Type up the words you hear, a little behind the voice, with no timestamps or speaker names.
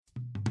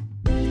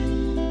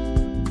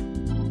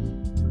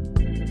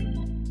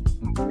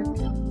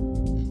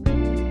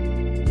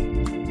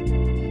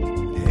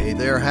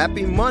there.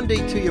 Happy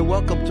Monday to you.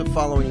 Welcome to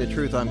Following the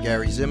Truth. I'm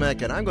Gary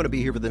Zimak, and I'm going to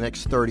be here for the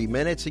next 30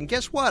 minutes. And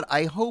guess what?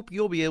 I hope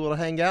you'll be able to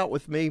hang out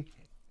with me,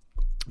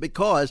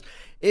 because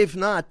if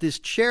not, this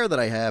chair that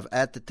I have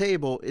at the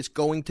table is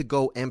going to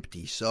go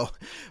empty. So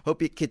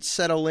hope you could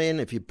settle in.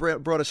 If you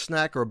brought a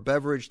snack or a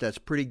beverage, that's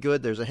pretty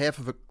good. There's a half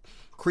of a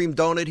cream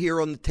donut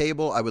here on the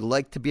table. I would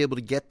like to be able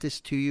to get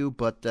this to you,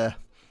 but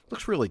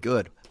looks really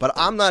good. But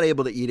I'm not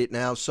able to eat it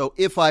now. So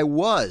if I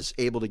was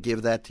able to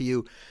give that to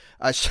you,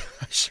 I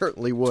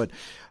certainly would.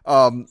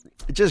 It's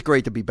just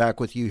great to be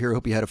back with you here.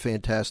 Hope you had a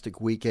fantastic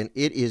weekend.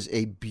 It is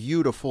a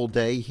beautiful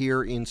day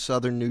here in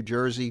southern New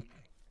Jersey.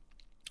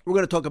 We're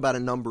going to talk about a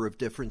number of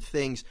different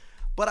things,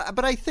 but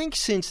I think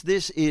since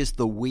this is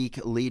the week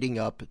leading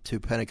up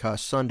to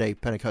Pentecost Sunday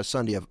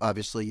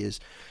obviously is,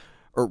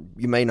 or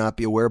you may not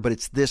be aware, but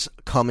it's this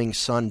coming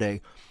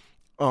Sunday.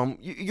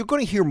 You're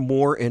going to hear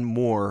more and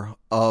more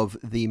of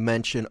the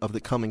mention of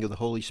the coming of the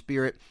Holy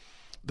Spirit.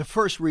 The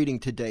first reading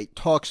today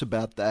talks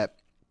about that.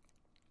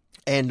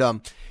 And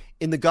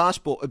in the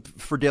gospel,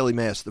 for daily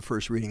mass, the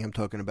first reading I'm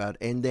talking about.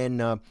 And then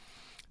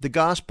the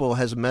gospel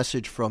has a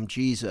message from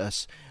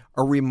Jesus,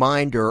 a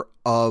reminder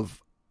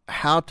of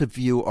how to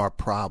view our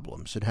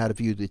problems and how to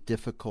view the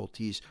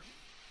difficulties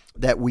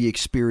that we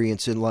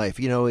experience in life.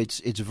 You know, it's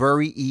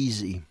very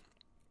easy.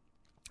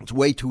 It's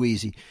way too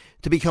easy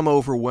to become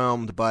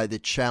overwhelmed by the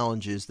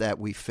challenges that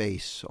we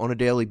face on a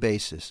daily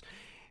basis.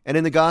 And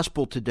in the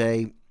gospel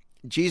today,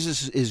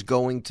 Jesus is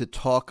going to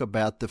talk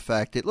about the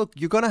fact that, look,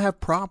 you're going to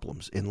have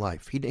problems in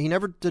life. He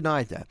never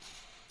denied that.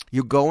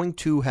 You're going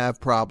to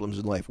have problems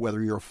in life,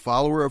 whether you're a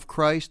follower of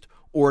Christ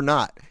or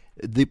not.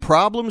 The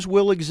problems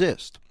will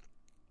exist.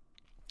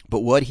 But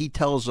what he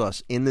tells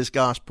us in this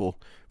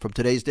gospel from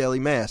today's daily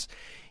mass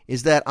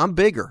is that I'm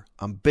bigger.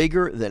 I'm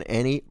bigger than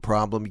any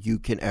problem you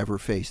can ever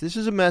face. This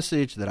is a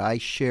message that I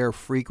share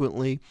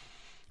frequently.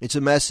 It's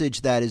a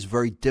message that is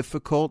very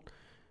difficult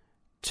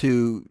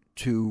to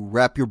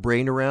wrap your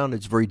brain around.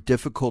 It's very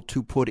difficult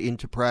to put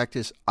into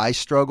practice. I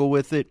struggle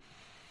with it,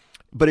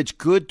 but it's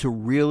good to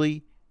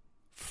really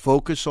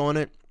focus on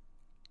it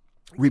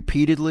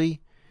repeatedly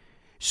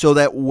so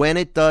that when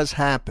it does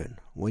happen,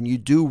 when you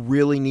do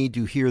really need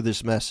to hear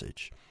this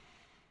message,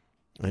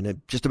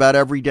 and just about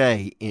every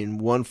day in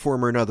one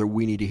form or another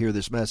we need to hear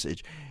this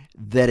message,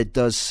 that it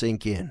does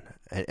sink in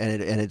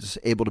and it's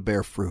able to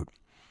bear fruit.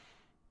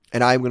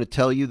 And I'm going to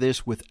tell you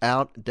this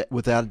without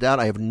a doubt.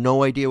 I have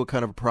no idea what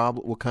kind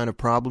of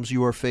problems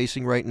you are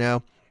facing right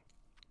now.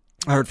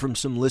 I heard from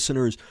some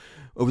listeners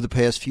over the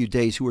past few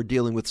days who are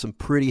dealing with some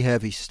pretty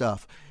heavy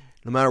stuff.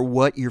 No matter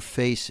what you're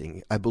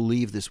facing, I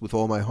believe this with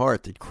all my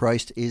heart, that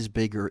Christ is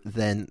bigger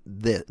than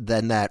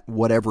that,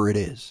 whatever it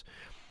is.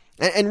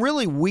 And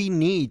really, we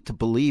need to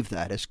believe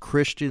that. As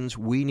Christians,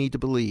 we need to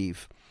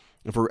believe,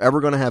 if we're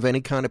ever going to have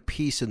any kind of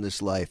peace in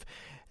this life,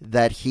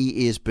 that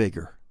he is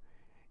bigger.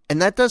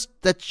 And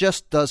that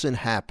just doesn't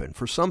happen.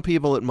 For some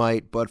people it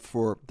might, but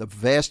for the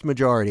vast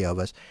majority of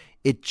us,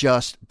 it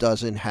just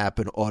doesn't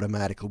happen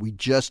automatically. We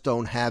just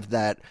don't have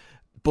that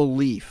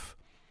belief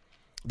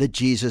that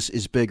Jesus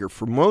is bigger.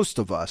 For most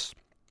of us,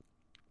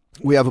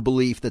 we have a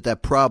belief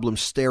that problem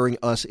staring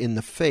us in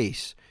the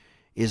face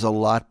is a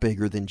lot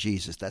bigger than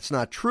Jesus. That's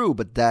not true,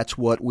 but that's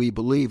what we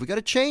believe. We got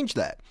to change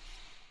that.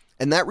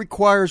 And that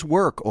requires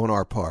work on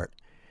our part.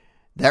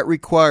 That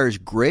requires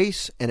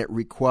grace, and it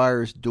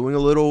requires doing a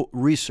little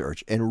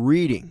research and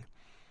reading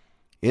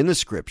in the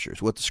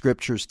Scriptures, what the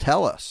Scriptures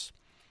tell us.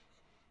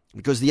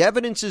 Because the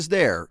evidence is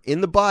there.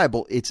 In the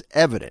Bible, it's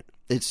evident.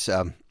 It's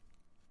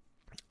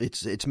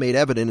made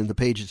evident in the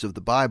pages of the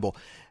Bible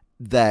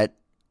that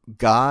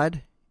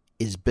God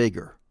is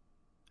bigger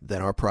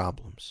than our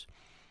problems.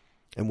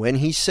 And when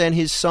he sent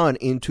his Son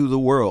into the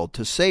world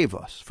to save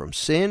us from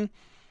sin,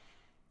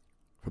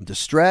 from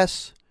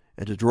distress,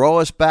 and to draw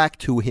us back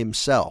to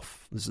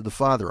himself, this is the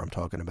Father I'm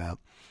talking about,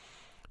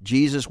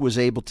 Jesus was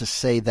able to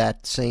say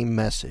that same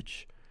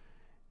message.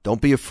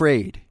 Don't be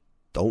afraid.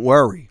 Don't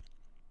worry.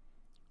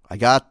 I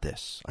got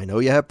this. I know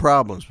you have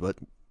problems, but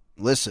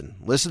listen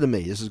to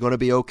me. This is going to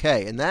be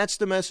okay. And that's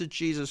the message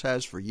Jesus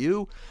has for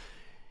you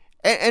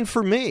and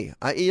for me.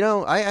 I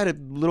had a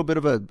little bit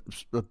of a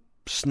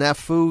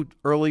snafu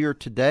earlier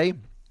today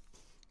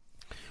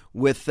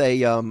with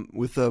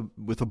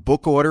a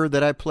book order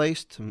that I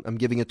placed. I'm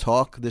giving a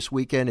talk this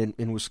weekend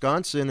in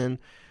Wisconsin, and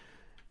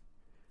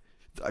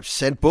I've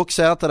sent books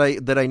out that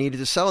I needed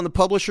to sell, and the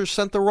publisher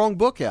sent the wrong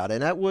book out,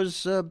 and that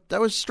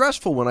was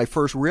stressful when I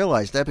first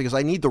realized that, because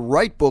I need the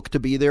right book to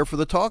be there for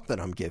the talk that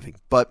I'm giving.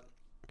 But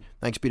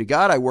thanks be to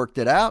God, I worked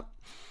it out,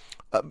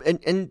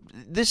 and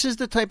this is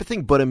the type of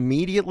thing. But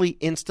immediately,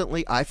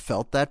 instantly, I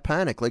felt that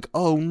panic, like,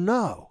 oh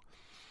no.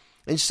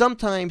 And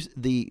sometimes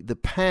the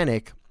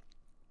panic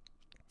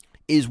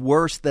is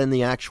worse than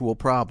the actual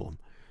problem.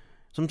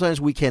 Sometimes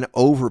we can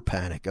over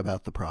panic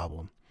about the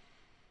problem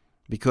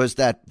because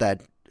that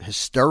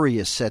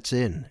hysteria sets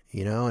in,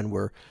 and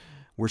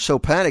we're so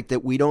panicked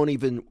that we don't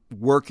even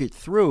work it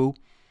through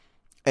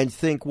and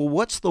think, well,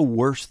 what's the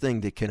worst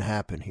thing that can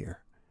happen here?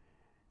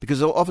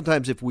 Because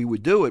oftentimes if we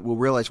would do it, we'll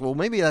realize, well,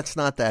 maybe that's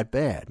not that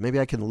bad. Maybe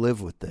I can live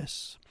with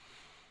this.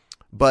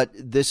 But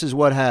this is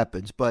what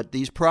happens. But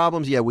these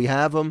problems, yeah, we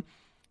have them,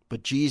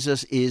 but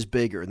Jesus is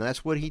bigger. And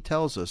that's what he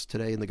tells us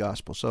today in the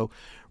gospel. So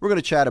we're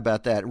going to chat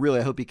about that.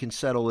 Really, I hope you can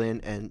settle in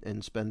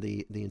and spend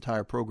the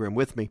entire program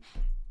with me.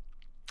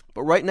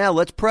 But right now,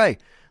 let's pray.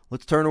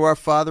 Let's turn to our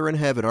Father in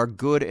heaven, our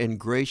good and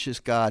gracious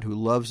God who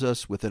loves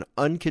us with an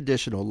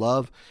unconditional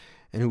love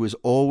and who is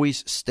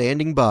always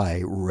standing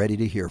by, ready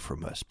to hear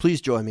from us. Please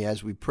join me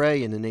as we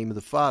pray in the name of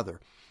the Father,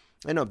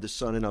 and of the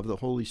Son, and of the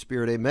Holy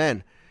Spirit.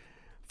 Amen.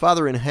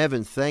 Father in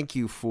heaven, thank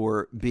you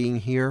for being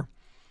here.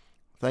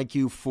 Thank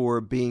you for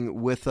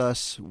being with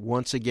us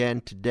once again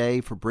today,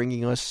 for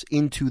bringing us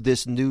into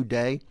this new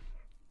day.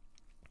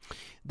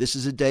 This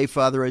is a day,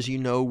 Father, as you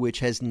know, which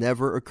has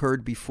never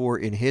occurred before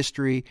in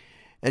history,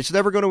 and it's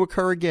never going to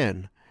occur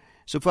again.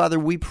 So, Father,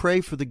 we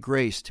pray for the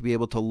grace to be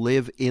able to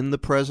live in the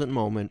present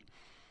moment,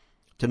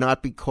 to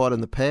not be caught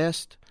in the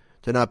past,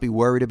 to not be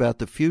worried about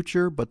the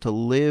future, but to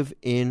live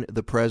in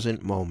the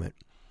present moment.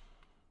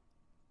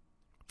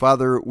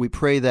 Father, we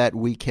pray that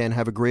we can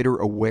have a greater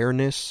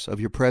awareness of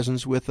your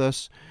presence with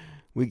us.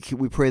 We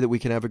pray that we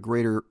can have a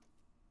greater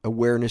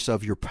awareness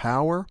of your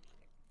power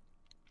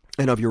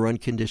and of your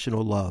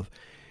unconditional love,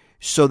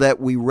 so that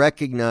we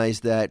recognize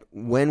that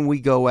when we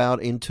go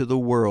out into the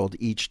world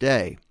each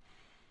day,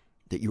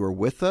 that you are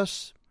with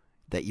us,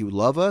 that you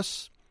love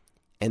us,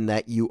 and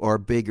that you are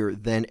bigger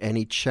than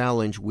any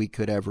challenge we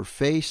could ever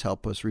face.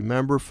 Help us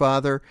remember,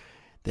 Father,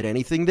 that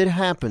anything that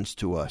happens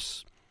to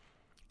us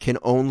can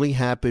only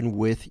happen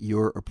with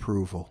your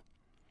approval.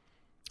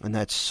 And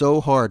that's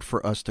so hard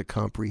for us to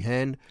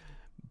comprehend,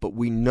 but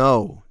we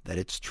know that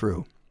it's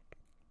true.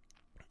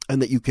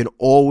 And that you can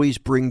always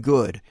bring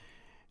good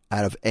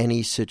out of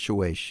any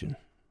situation.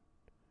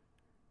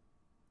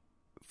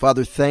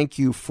 Father, thank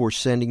you for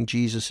sending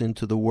Jesus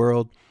into the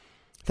world.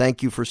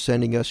 Thank you for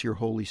sending us your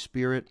Holy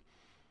Spirit.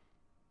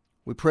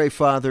 We pray,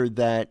 Father,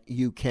 that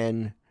you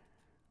can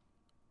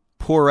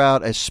pour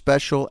out a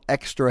special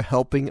extra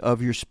helping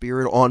of your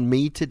Spirit on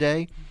me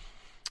today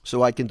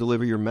so I can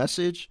deliver your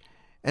message,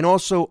 and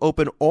also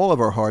open all of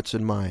our hearts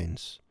and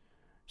minds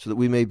so that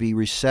we may be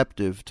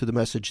receptive to the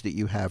message that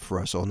you have for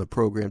us on the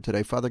program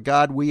today. Father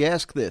God, we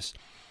ask this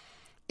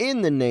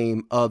in the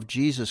name of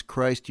Jesus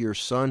Christ, your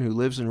Son, who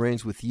lives and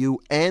reigns with you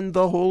and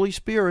the Holy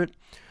Spirit,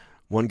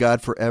 one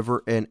God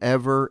forever and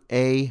ever.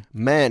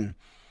 Amen.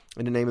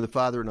 In the name of the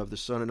Father, and of the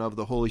Son, and of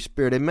the Holy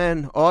Spirit.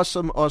 Amen.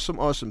 Awesome, awesome,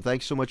 awesome.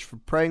 Thanks so much for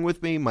praying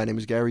with me. My name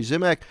is Gary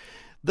Zimak.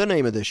 The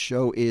name of this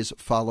show is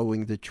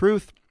Following the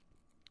Truth.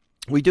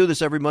 We do this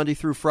every Monday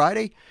through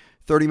Friday,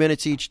 30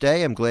 minutes each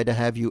day. I'm glad to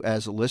have you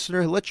as a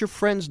listener. Let your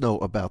friends know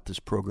about this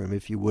program,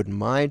 if you wouldn't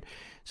mind,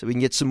 so we can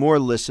get some more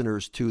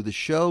listeners to the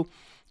show.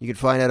 You can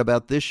find out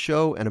about this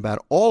show and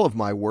about all of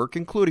my work,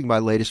 including my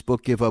latest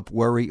book, Give Up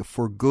Worry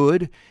for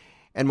Good,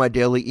 and my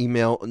daily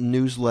email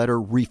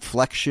newsletter,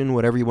 Reflection,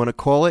 whatever you want to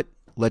call it.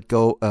 Let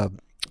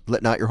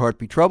not your heart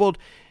be troubled.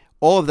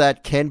 All of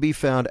that can be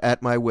found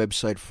at my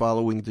website,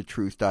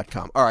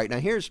 followingthetruth.com. All right, now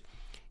here's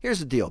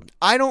the deal.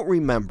 I don't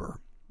remember.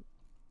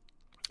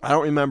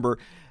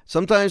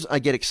 Sometimes I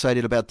get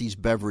excited about these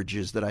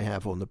beverages that I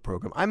have on the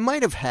program. I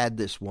might have had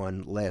this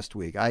one last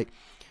week. I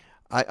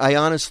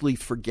honestly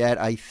forget.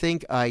 I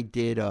think I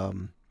did.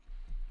 What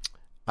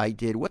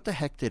the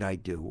heck did I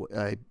do?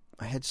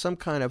 I had some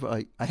kind of,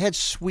 I had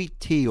sweet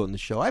tea on the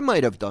show. I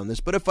might have done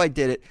this, but if I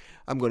did it,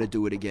 I'm going to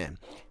do it again.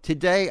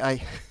 Today,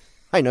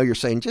 I know you're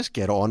saying, just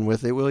get on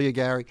with it, will you,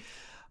 Gary?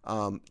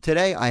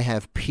 Today, I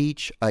have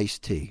peach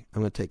iced tea. I'm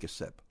going to take a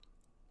sip.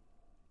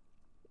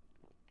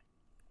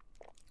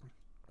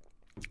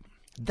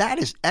 That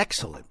is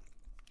excellent.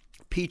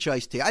 Peach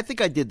iced tea. I think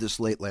I did this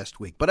late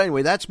last week. But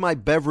anyway, that's my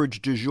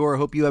beverage du jour. I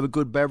hope you have a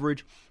good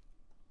beverage.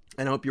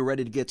 And I hope you're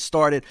ready to get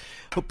started.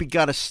 Hope you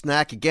got a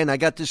snack. Again, I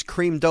got this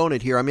cream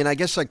donut here. I mean, I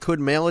guess I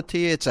could mail it to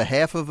you. It's a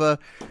half of a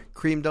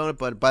cream donut,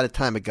 but by the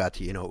time it got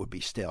to you, it would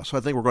be stale. So I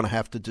think we're going to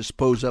have to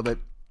dispose of it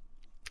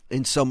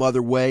in some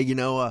other way.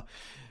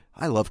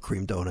 I love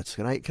cream donuts.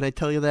 Can I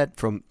tell you that?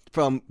 From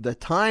the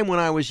time when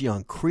I was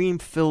young,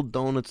 cream-filled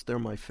donuts, they're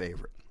my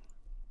favorite.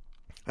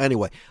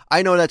 Anyway,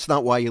 I know that's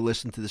not why you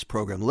listen to this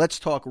program. Let's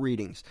talk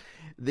readings.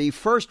 The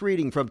first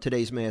reading from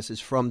today's Mass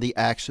is from the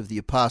Acts of the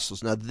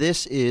Apostles. Now,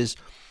 this is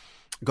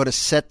going to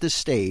set the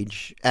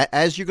stage,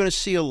 as you're going to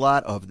see a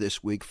lot of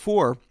this week,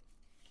 for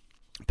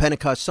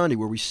Pentecost Sunday,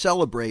 where we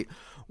celebrate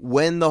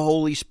when the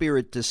Holy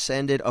Spirit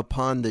descended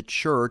upon the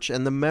church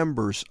and the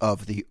members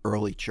of the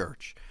early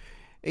church.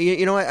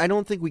 I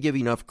don't think we give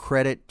enough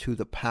credit to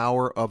the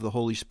power of the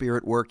Holy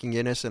Spirit working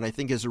in us, and I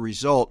think as a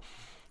result,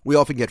 we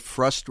often get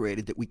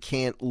frustrated that we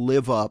can't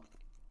live up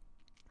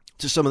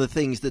to some of the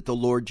things that the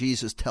Lord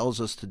Jesus tells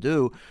us to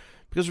do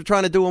because we're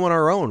trying to do them on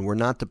our own. We're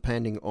not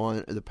depending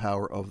on the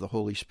power of the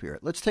Holy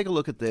Spirit. Let's take a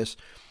look at this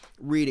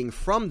reading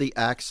from the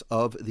Acts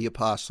of the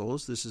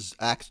Apostles. This is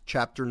Acts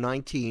chapter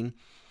 19,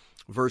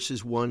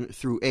 verses 1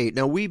 through 8.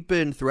 Now, we've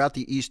been throughout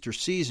the Easter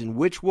season,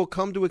 which will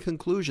come to a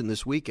conclusion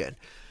this weekend.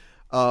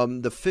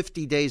 the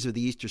 50 days of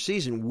the Easter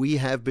season, we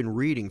have been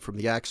reading from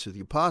the Acts of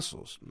the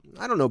Apostles.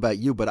 I don't know about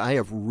you, but I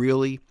have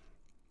really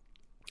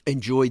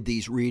enjoyed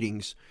these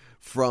readings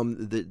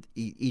from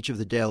each of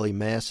the daily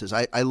masses.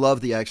 I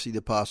love the Acts of the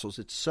Apostles.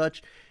 It's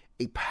such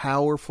a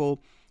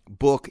powerful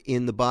book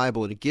in the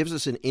Bible, and it gives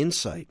us an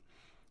insight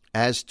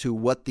as to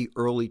what the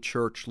early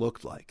church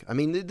looked like. I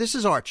mean, this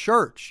is our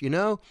church, you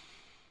know?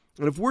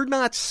 And if we're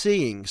not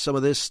seeing some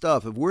of this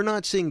stuff, if we're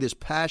not seeing this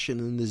passion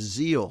and this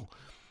zeal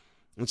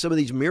and some of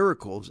these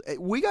miracles,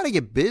 we got to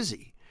get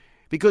busy.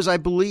 Because I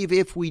believe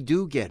if we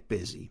do get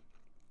busy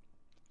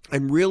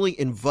and really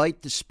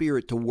invite the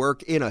Spirit to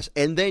work in us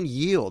and then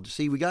yield.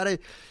 See, we got to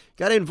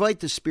invite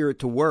the Spirit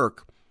to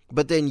work,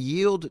 but then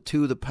yield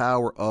to the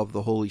power of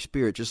the Holy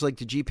Spirit, just like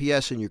the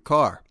GPS in your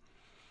car.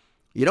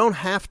 You don't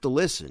have to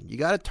listen. You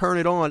got to turn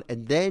it on,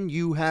 and then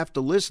you have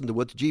to listen to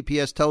what the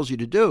GPS tells you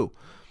to do.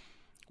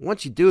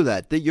 Once you do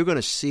that, then you're going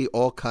to see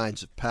all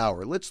kinds of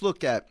power. Let's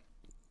look at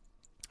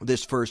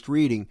this first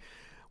reading.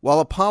 While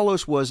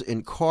Apollos was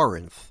in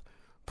Corinth,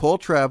 Paul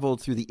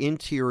traveled through the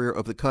interior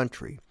of the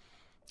country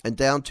and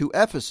down to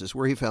Ephesus,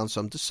 where he found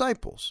some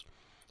disciples.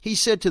 He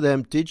said to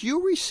them, "Did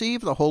you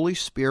receive the Holy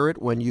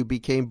Spirit when you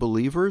became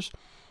believers?"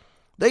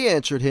 They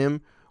answered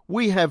him,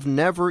 "We have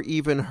never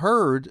even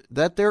heard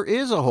that there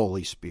is a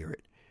Holy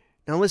Spirit."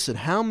 Now listen,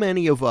 how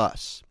many of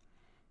us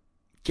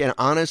can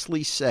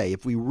honestly say,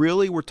 if we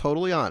really were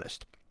totally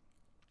honest,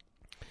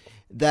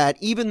 that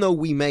even though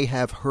we may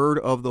have heard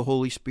of the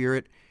Holy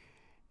Spirit,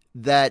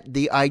 that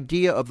the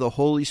idea of the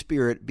Holy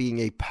Spirit being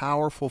a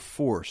powerful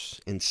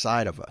force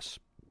inside of us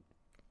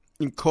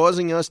and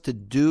causing us to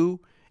do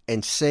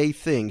and say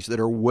things that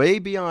are way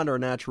beyond our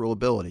natural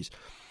abilities,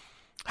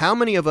 how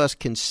many of us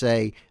can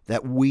say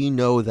that we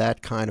know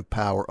that kind of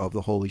power of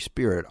the Holy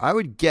Spirit? I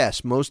would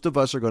guess most of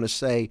us are going to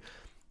say,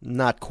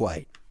 not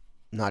quite.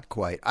 Not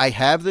quite. I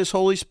have this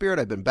Holy Spirit.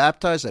 I've been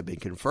baptized. I've been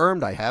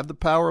confirmed. I have the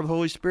power of the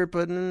Holy Spirit,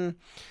 but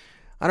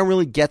I don't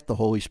really get the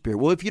Holy Spirit.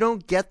 Well, if you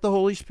don't get the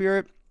Holy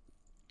Spirit,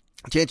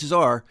 chances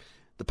are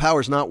the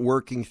power's not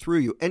working through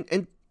you.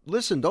 And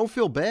listen, don't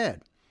feel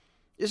bad.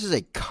 This is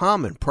a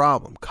common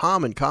problem.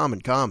 Common.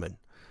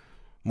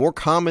 More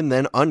common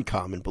than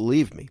uncommon,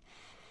 believe me.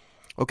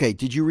 Okay,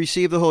 did you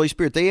receive the Holy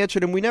Spirit? They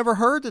answered him, "We never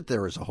heard that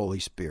there is a Holy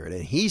Spirit."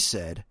 And he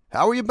said,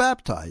 "How were you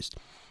baptized?"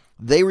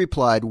 They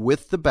replied,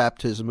 "With the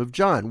baptism of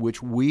John,"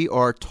 which we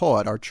are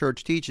taught, our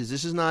church teaches.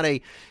 This is not a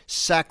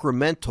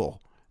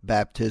sacramental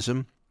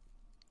baptism.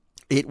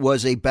 It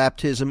was a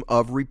baptism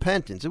of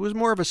repentance. It was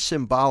more of a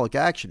symbolic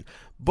action.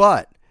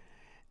 But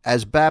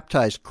as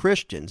baptized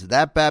Christians,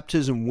 that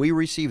baptism we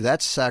receive,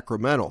 that's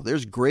sacramental.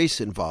 There's grace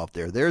involved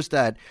there. There's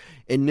that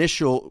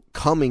initial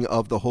coming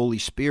of the Holy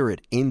Spirit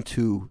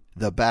into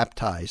the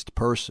baptized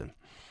person.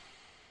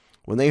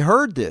 When they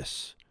heard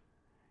this,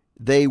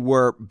 they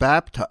were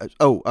baptized.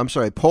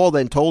 Paul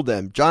then told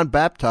them, John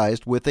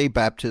baptized with a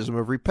baptism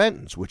of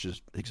repentance, which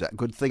is exact.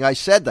 Good thing I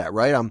said that,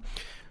 right?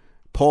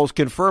 Paul's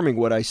confirming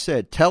what I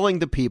said, telling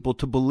the people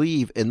to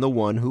believe in the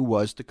one who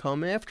was to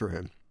come after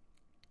him.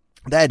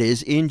 That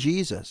is, in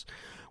Jesus.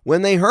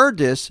 When they heard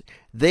this,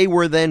 they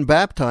were then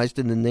baptized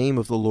in the name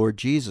of the Lord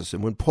Jesus.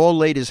 And when Paul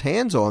laid his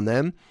hands on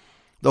them,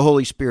 the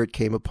Holy Spirit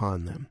came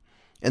upon them.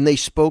 And they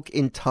spoke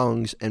in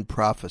tongues and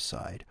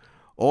prophesied.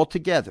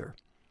 Altogether,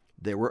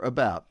 there were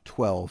about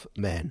 12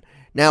 men.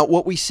 Now,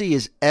 what we see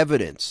is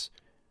evidence,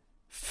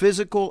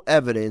 physical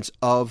evidence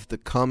of the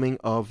coming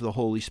of the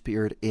Holy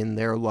Spirit in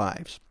their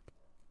lives.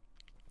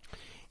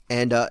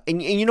 And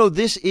you know,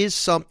 this is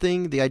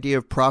something, the idea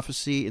of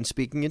prophecy and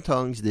speaking in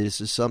tongues, this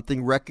is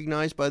something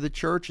recognized by the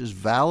church as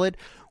valid.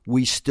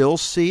 We still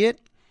see it.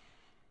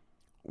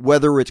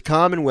 Whether it's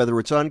common, whether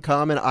it's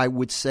uncommon, I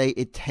would say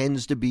it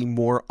tends to be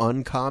more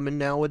uncommon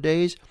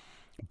nowadays.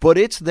 But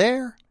it's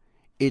there.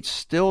 It's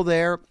still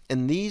there.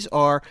 And these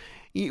are,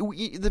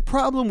 the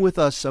problem with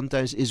us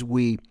sometimes is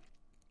we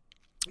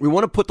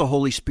want to put the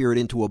Holy Spirit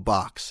into a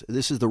box.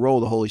 This is the role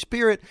of the Holy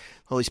Spirit.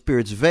 The Holy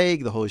Spirit's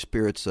vague. The Holy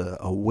Spirit's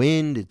a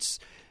wind. It's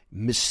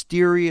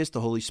mysterious.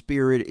 The Holy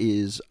Spirit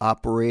is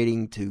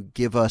operating to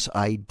give us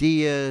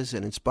ideas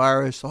and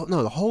inspire us.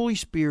 No, the Holy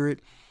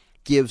Spirit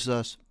gives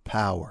us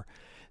power.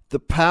 The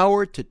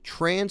power to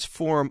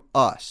transform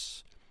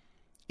us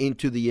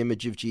into the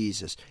image of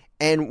Jesus.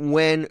 And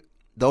when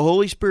the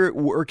Holy Spirit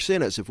works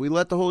in us, if we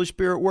let the Holy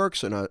Spirit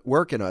work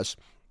in us,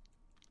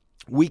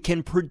 we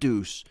can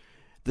produce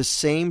the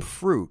same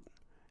fruit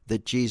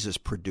that Jesus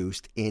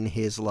produced in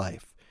his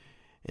life.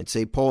 And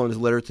St. Paul in his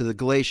letter to the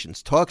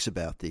Galatians talks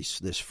about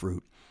this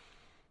fruit,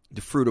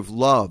 the fruit of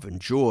love and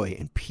joy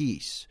and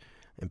peace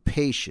and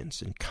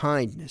patience and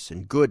kindness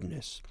and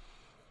goodness,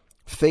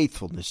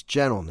 faithfulness,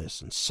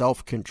 gentleness, and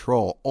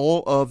self-control.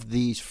 All of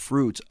these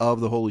fruits of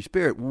the Holy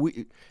Spirit,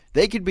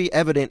 they could be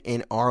evident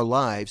in our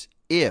lives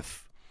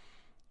if,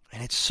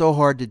 and it's so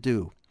hard to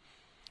do,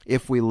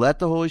 if we let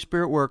the Holy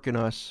Spirit work in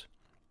us,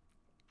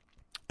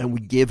 and we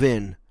give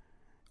in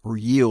or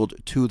yield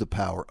to the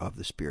power of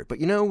the Spirit. But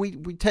you know, we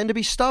tend to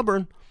be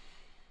stubborn.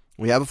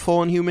 We have a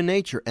fallen human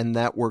nature, and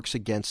that works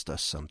against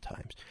us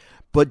sometimes.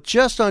 But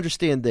just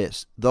understand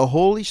this, the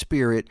Holy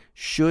Spirit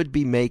should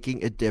be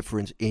making a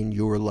difference in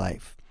your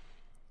life.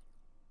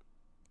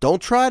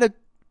 Don't try to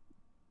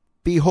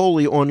be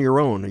holy on your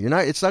own.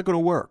 It's not going to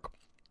work.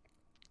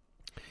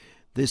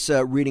 This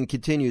reading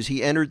continues.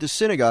 He entered the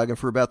synagogue and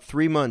for about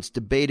 3 months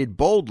debated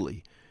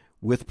boldly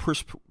with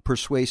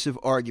persuasive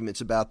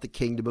arguments about the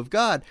kingdom of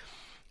God.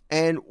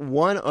 And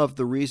one of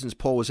the reasons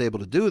Paul was able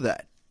to do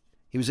that,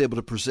 he was able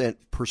to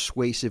present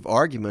persuasive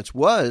arguments,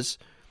 was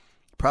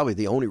probably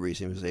the only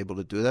reason he was able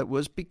to do that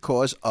was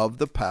because of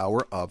the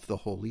power of the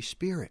Holy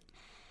Spirit.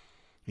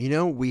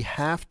 We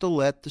have to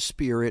let the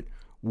Spirit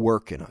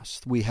work in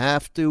us. We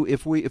have to,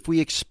 if we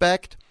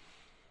expect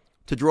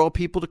to draw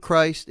people to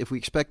Christ, if we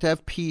expect to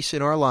have peace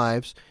in our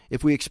lives,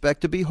 if we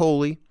expect to be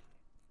holy,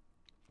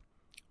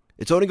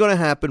 it's only going to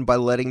happen by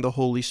letting the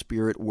Holy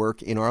Spirit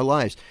work in our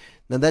lives.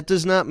 Now, that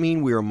does not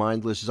mean we are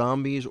mindless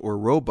zombies or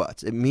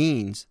robots. It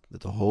means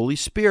that the Holy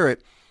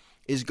Spirit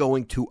is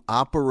going to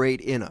operate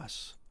in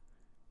us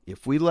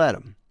if we let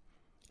him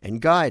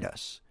and guide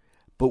us.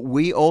 But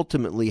we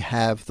ultimately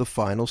have the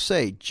final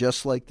say,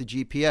 just like the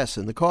GPS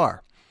in the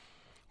car.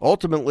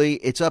 Ultimately,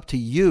 it's up to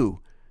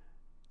you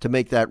to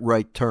make that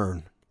right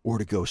turn or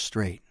to go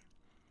straight.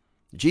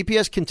 The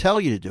GPS can tell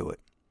you to do it,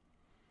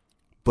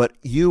 but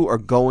you are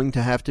going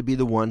to have to be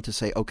the one to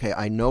say, okay,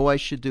 I know I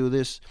should do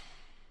this.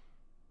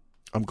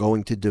 I'm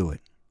going to do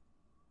it.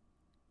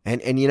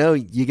 And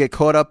you get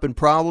caught up in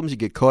problems, you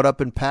get caught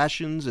up in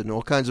passions, and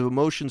all kinds of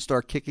emotions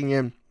start kicking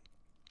in.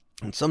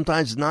 And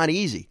sometimes it's not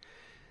easy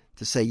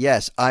to say,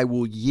 yes, I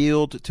will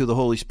yield to the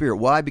Holy Spirit.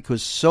 Why?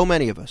 Because so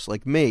many of us,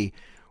 like me,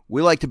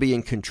 we like to be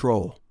in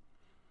control.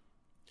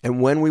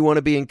 And when we want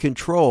to be in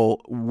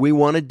control, we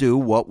want to do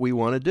what we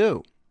want to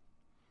do.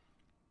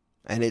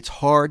 And it's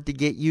hard to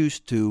get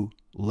used to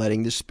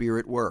letting the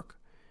Spirit work.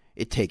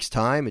 It takes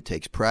time, it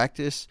takes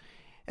practice,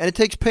 and it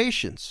takes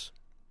patience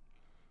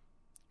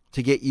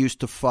to get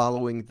used to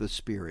following the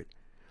Spirit.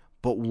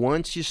 But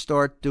once you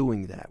start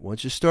doing that,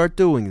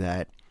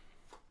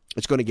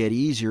 it's going to get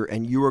easier,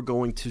 and you are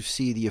going to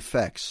see the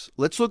effects.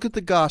 Let's look at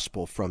the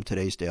gospel from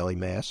today's daily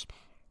Mass.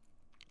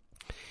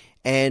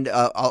 And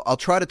I'll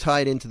try to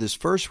tie it into this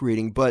first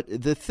reading, but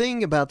the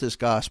thing about this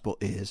gospel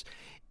is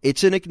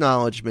it's an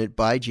acknowledgement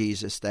by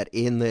Jesus that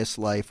in this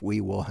life we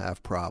will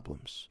have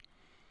problems.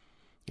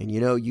 And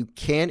you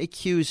can't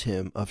accuse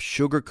him of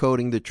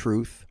sugarcoating the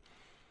truth.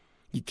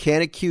 You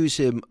can't accuse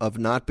him of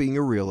not being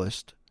a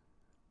realist,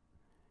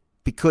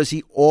 because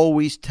he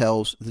always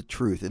tells the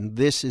truth. And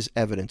this is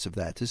evidence of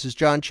that. This is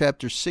John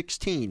chapter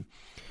 16,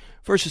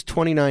 verses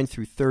 29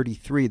 through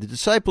 33. The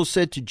disciples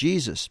said to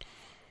Jesus,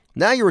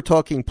 "Now you are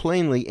talking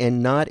plainly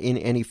and not in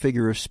any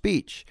figure of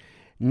speech.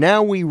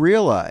 Now we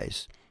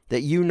realize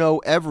that you know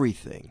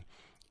everything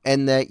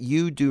and that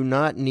you do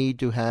not need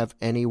to have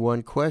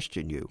anyone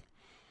question you.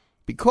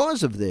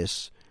 Because of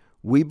this,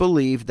 we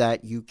believe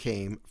that you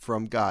came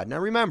from God." Now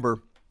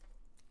remember,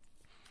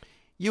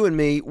 you and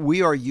me,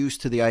 we are used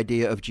to the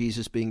idea of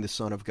Jesus being the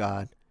Son of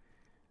God.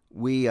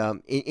 We,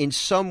 in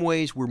some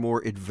ways, we're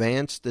more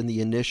advanced than the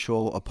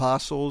initial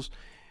apostles,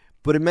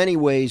 but in many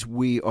ways,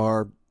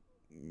 we're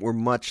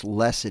much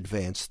less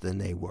advanced than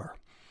they were.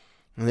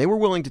 And they were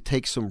willing to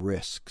take some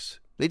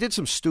risks. They did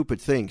some stupid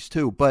things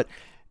too, but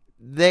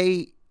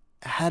they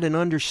had an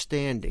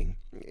understanding.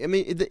 I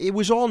mean, it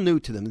was all new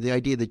to them, the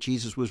idea that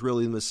Jesus was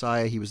really the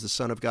Messiah, he was the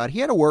Son of God. He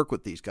had to work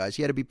with these guys.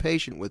 He had to be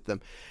patient with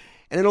them.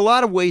 And in a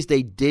lot of ways,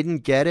 they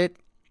didn't get it,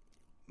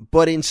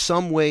 but in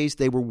some ways,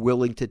 they were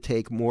willing to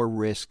take more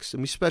risks.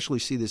 And we especially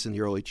see this in the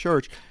early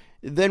church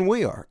than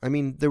we are. I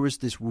mean, there was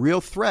this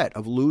real threat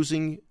of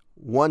losing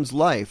one's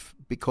life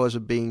because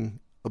of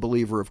being a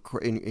believer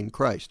in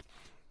Christ.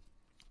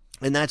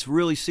 And that's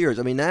really serious.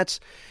 I mean, that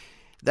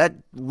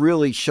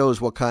really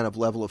shows what kind of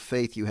level of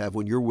faith you have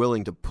when you're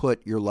willing to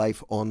put your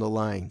life on the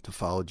line to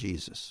follow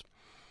Jesus.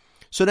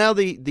 So now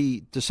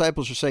the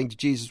disciples are saying to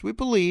Jesus, "We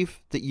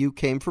believe that you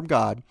came from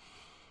God."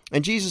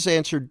 And Jesus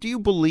answered, "Do you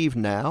believe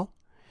now?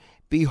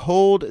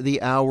 Behold,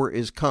 the hour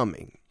is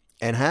coming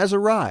and has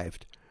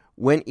arrived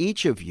when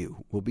each of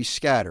you will be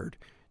scattered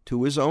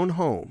to his own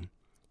home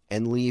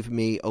and leave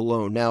me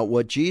alone." Now,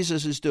 what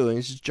Jesus is doing,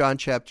 this is John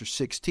chapter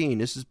 16.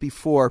 This is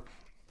before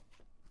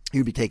he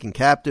would be taken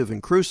captive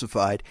and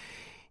crucified.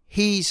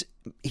 He's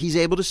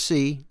able to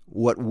see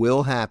what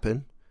will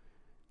happen.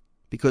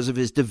 Because of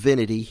his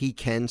divinity, he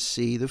can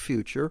see the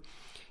future.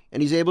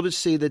 And he's able to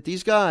see that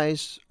these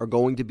guys are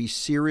going to be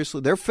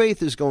their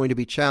faith is going to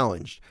be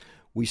challenged.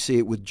 We see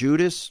it with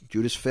Judas.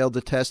 Judas failed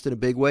the test in a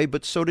big way,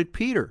 but so did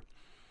Peter.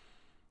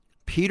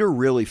 Peter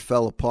really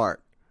fell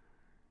apart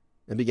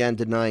and began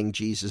denying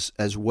Jesus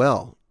as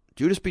well.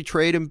 Judas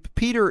betrayed him.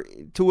 Peter,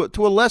 to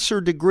a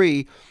lesser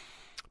degree,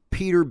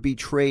 Peter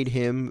betrayed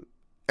him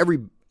every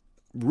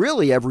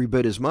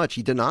bit as much.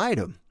 He denied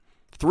him.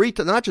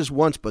 Not just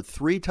once, but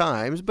 3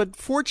 times. But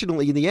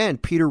fortunately, in the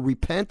end, Peter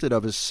repented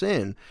of his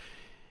sin,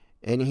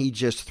 and he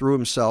just threw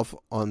himself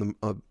on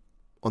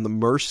the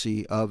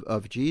mercy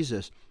of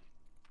Jesus.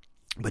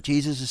 But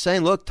Jesus is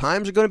saying, look,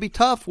 times are going to be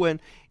tough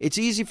when it's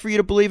easy for you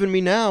to believe in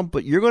me now,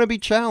 but you're going to be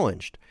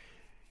challenged.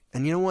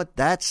 And you know what?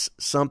 That's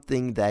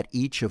something that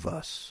each of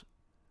us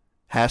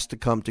has to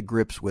come to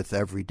grips with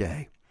every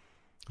day,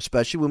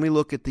 especially when we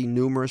look at the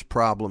numerous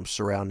problems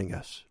surrounding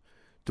us.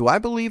 Do I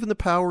believe in the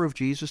power of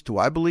Jesus? Do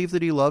I believe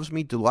that he loves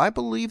me? Do I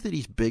believe that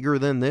he's bigger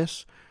than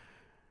this?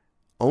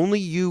 Only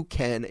you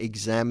can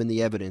examine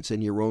the evidence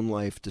in your own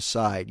life,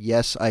 decide,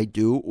 yes, I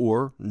do,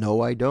 or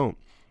no, I don't.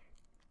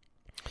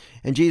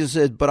 And Jesus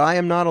said, but I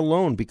am not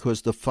alone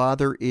because the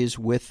Father is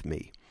with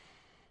me.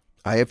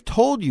 I have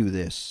told you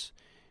this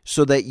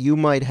so that you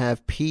might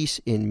have peace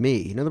in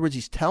me. In other words,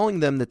 he's telling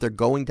them that they're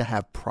going to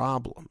have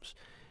problems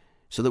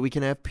so that we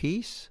can have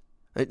peace.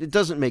 It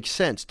doesn't make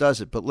sense,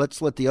 does it? But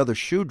let's let the other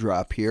shoe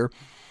drop here.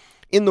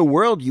 In the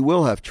world you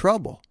will have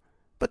trouble,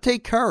 but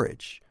take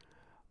courage.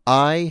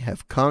 I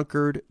have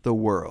conquered the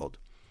world.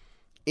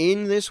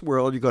 In this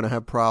world you're going to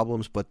have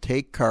problems, but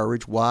take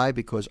courage. Why?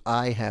 Because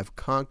I have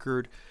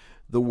conquered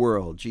the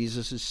world.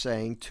 Jesus is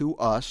saying to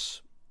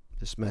us,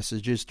 this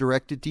message is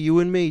directed to you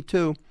and me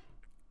too.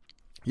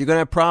 You're going to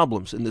have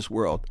problems in this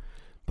world,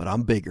 but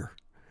I'm bigger.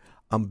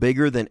 I'm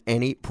bigger than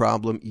any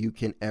problem you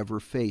can ever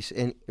face.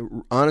 And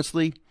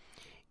honestly,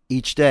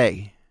 each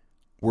day,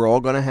 we're all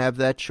going to have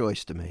that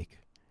choice to make.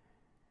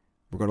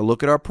 We're going to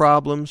look at our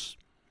problems.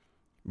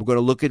 We're going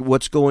to look at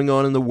what's going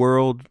on in the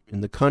world,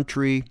 in the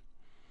country.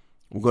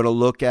 We're going to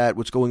look at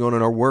what's going on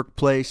in our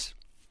workplace.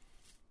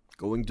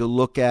 Going to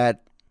look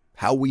at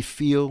how we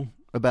feel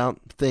about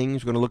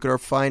things. We're going to look at our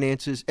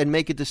finances and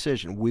make a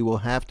decision. We will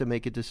have to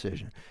make a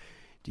decision.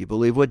 Do you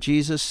believe what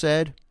Jesus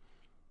said?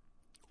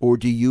 Or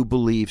do you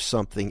believe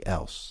something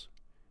else?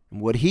 And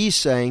what he's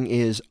saying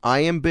is, I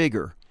am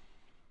bigger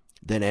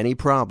than any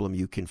problem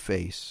you can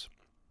face.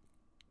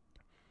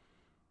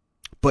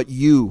 But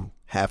you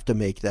have to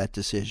make that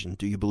decision.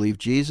 Do you believe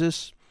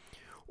Jesus?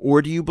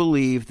 Or do you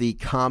believe the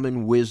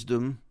common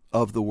wisdom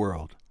of the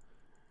world?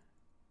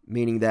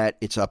 Meaning that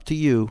it's up to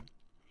you.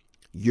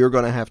 You're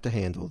going to have to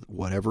handle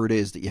whatever it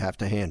is that you have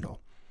to handle.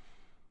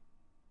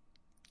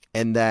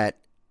 And that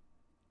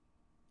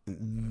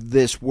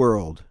this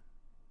world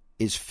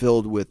is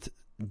filled with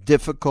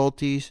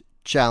difficulties,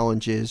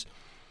 challenges,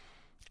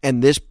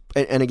 and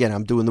again,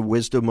 I'm doing the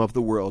wisdom of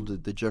the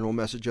world, the general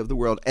message of the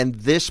world, and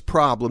this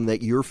problem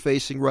that you're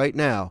facing right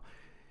now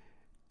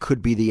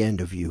could be the end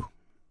of you,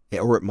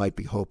 or it might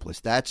be hopeless.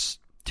 That's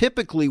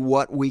typically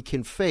what we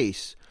can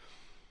face,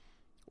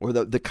 or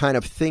the kind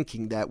of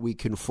thinking that we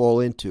can fall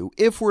into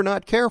if we're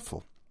not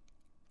careful.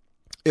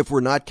 If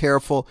we're not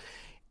careful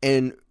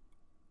and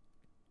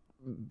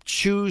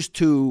choose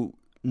to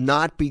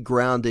not be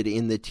grounded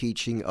in the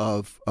teaching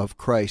of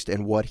Christ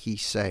and what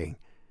he's saying.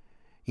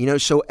 You know,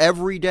 so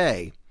every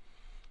day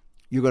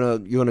you're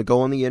gonna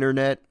go on the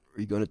internet,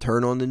 or you're gonna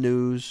turn on the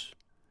news,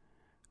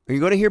 or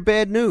you're gonna hear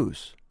bad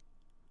news.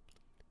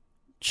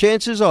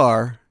 Chances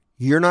are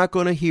you're not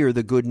going to hear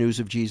the good news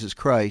of Jesus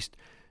Christ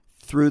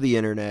through the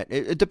internet,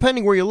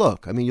 depending where you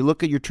look. I mean, you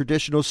look at your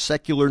traditional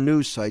secular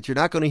news sites, you're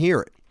not going to hear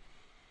it.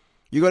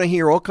 You're going to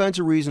hear all kinds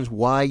of reasons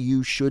why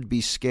you should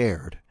be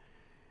scared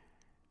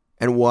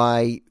and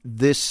why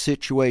this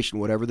situation,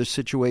 whatever the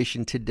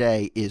situation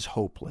today, is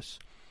hopeless.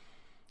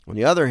 On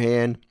the other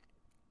hand,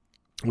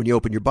 when you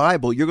open your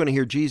Bible, you're going to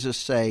hear Jesus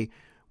say,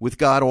 with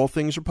God, all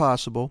things are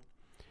possible.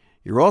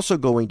 You're also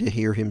going to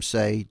hear him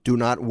say, do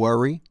not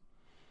worry.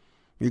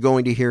 You're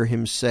going to hear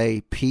him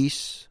say,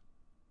 peace,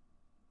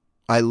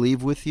 I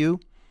leave with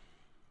you.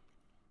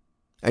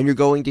 And you're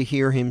going to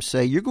hear him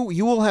say, you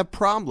will have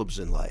problems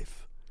in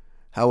life.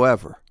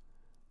 However,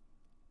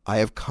 I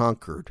have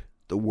conquered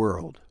the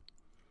world.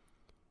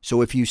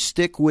 So if you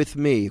stick with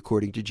me,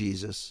 according to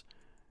Jesus,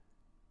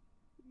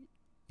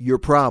 your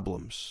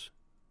problems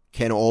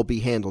can all be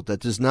handled. That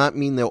does not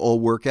mean they'll all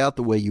work out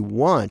the way you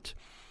want,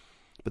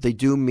 but it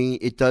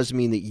does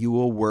mean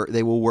that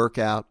they will work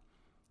out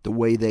the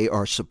way they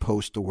are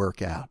supposed to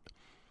work out.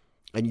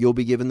 And you'll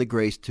be given the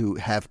grace to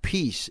have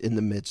peace in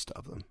the midst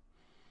of them.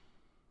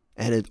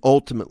 And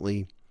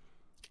ultimately,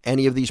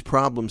 any of these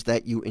problems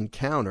that you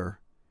encounter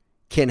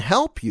can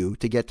help you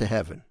to get to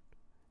heaven.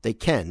 They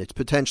can. It's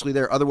potentially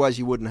there. Otherwise,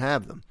 you wouldn't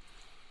have them.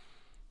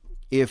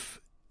 If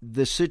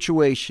the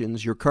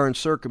situations, your current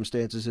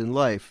circumstances in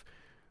life,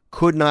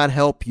 could not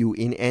help you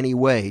in any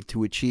way to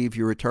reach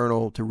your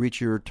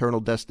eternal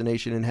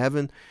destination in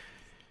heaven,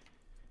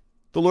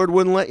 the Lord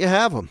wouldn't let you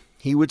have them.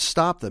 He would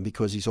stop them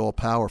because he's all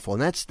powerful.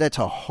 And that's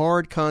a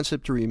hard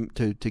concept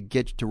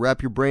to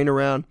wrap your brain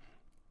around.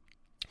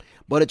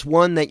 But it's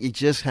one that you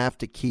just have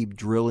to keep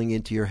drilling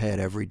into your head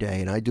every day.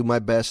 And I do my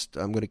best.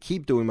 I'm going to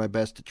keep doing my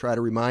best to try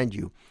to remind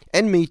you,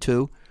 and me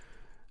too.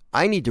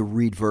 I need to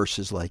read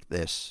verses like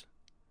this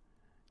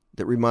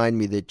that remind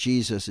me that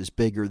Jesus is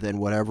bigger than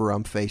whatever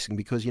I'm facing.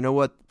 Because you know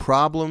what?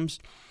 Problems,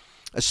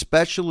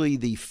 especially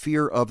the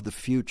fear of the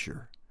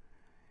future,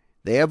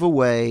 they have a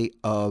way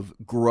of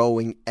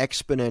growing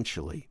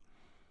exponentially,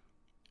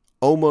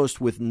 almost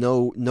with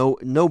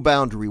no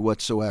boundary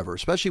whatsoever,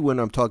 especially when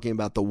I'm talking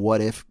about the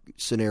what-if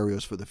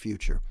scenarios for the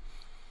future.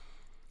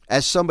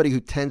 As somebody who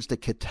tends to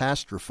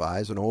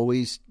catastrophize and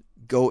always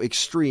go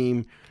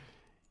extreme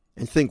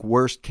and think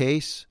worst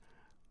case,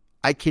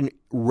 I can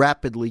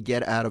rapidly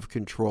get out of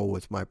control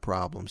with my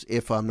problems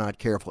if I'm not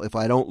careful, if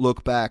I don't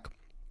look back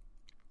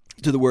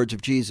to the words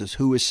of Jesus,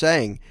 who is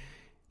saying,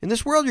 in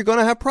this world you're going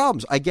to have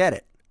problems. I get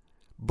it.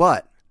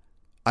 But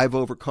I've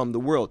overcome the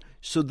world.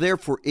 So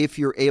therefore, if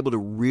you're able to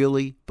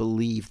really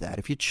believe that,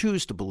 if you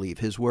choose to believe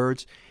his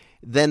words,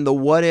 then the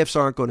what ifs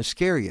aren't going to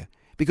scare you.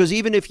 Because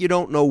even if you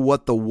don't know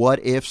what the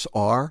what ifs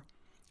are,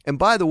 and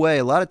by the way,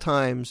 a lot of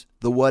times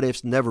the what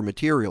ifs never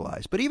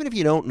materialize, but even if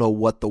you don't know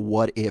what the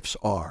what ifs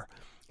are,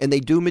 and they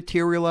do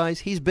materialize,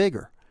 he's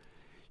bigger.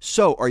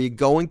 So are you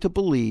going to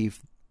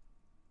believe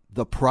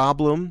the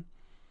problem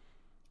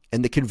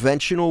and the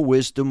conventional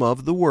wisdom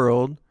of the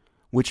world,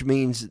 which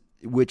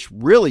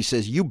really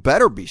says you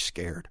better be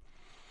scared?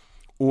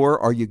 Or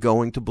are you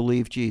going to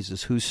believe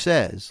Jesus, who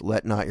says,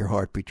 let not your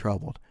heart be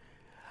troubled?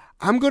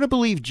 I'm going to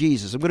believe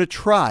Jesus. I'm going to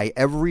try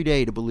every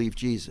day to believe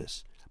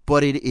Jesus.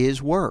 But it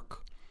is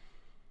work.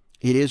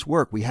 It is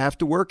work. We have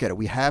to work at it.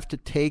 We have to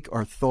take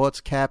our thoughts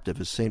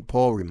captive, as St.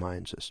 Paul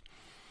reminds us.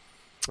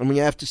 And we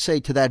have to say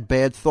to that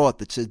bad thought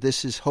that says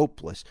this is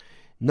hopeless,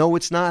 no,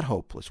 it's not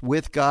hopeless.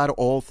 With God,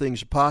 all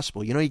things are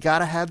possible. You got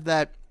to have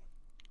that.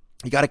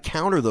 You got to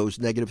counter those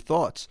negative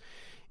thoughts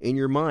in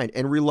your mind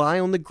and rely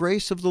on the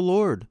grace of the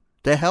Lord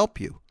to help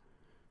you.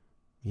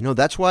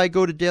 That's why I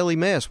go to daily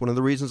Mass. One of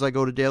the reasons I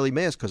go to daily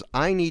Mass, because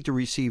I need to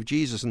receive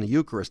Jesus in the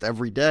Eucharist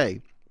every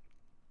day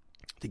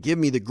to give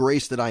me the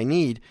grace that I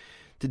need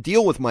to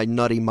deal with my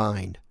nutty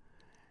mind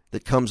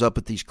that comes up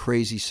at these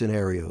crazy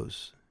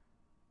scenarios,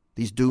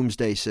 these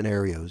doomsday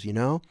scenarios,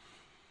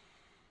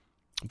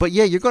 But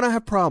yeah, you're going to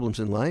have problems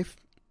in life,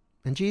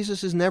 and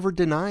Jesus is never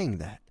denying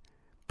that.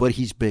 But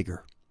he's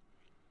bigger.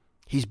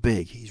 He's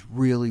big. He's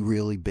really,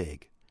 really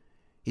big.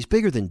 He's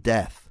bigger than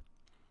death.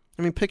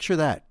 I mean, picture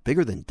that.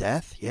 Bigger than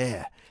death?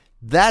 Yeah.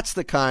 That's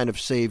the kind of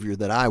Savior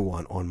that I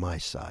want on my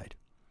side.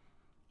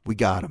 We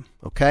got him,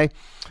 okay?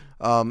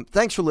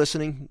 Thanks for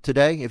listening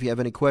today. If you have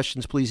any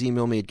questions, please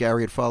email me at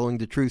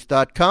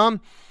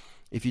Gary@followingthetruth.com.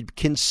 If you'd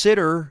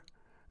consider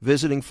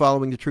visiting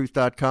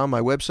followingthetruth.com,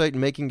 my website,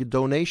 and making a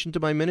donation to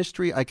my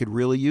ministry, I could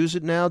really use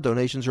it now.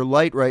 Donations are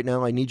light right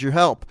now. I need your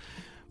help.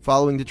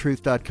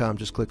 Followingthetruth.com.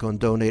 Just click on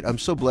donate. I'm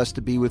so blessed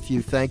to be with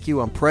you. Thank you.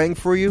 I'm praying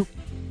for you.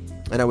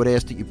 And I would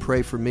ask that you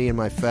pray for me and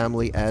my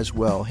family as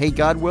well. Hey,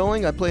 God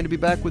willing, I plan to be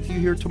back with you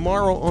here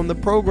tomorrow on the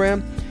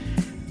program.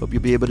 Hope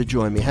you'll be able to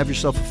join me. Have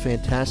yourself a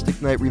fantastic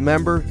night.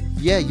 Remember,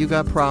 yeah, you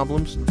got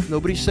problems.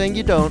 Nobody's saying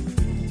you don't,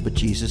 but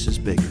Jesus is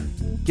bigger.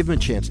 Give him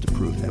a chance to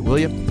prove that, will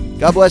you?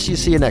 God bless you.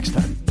 See you next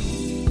time.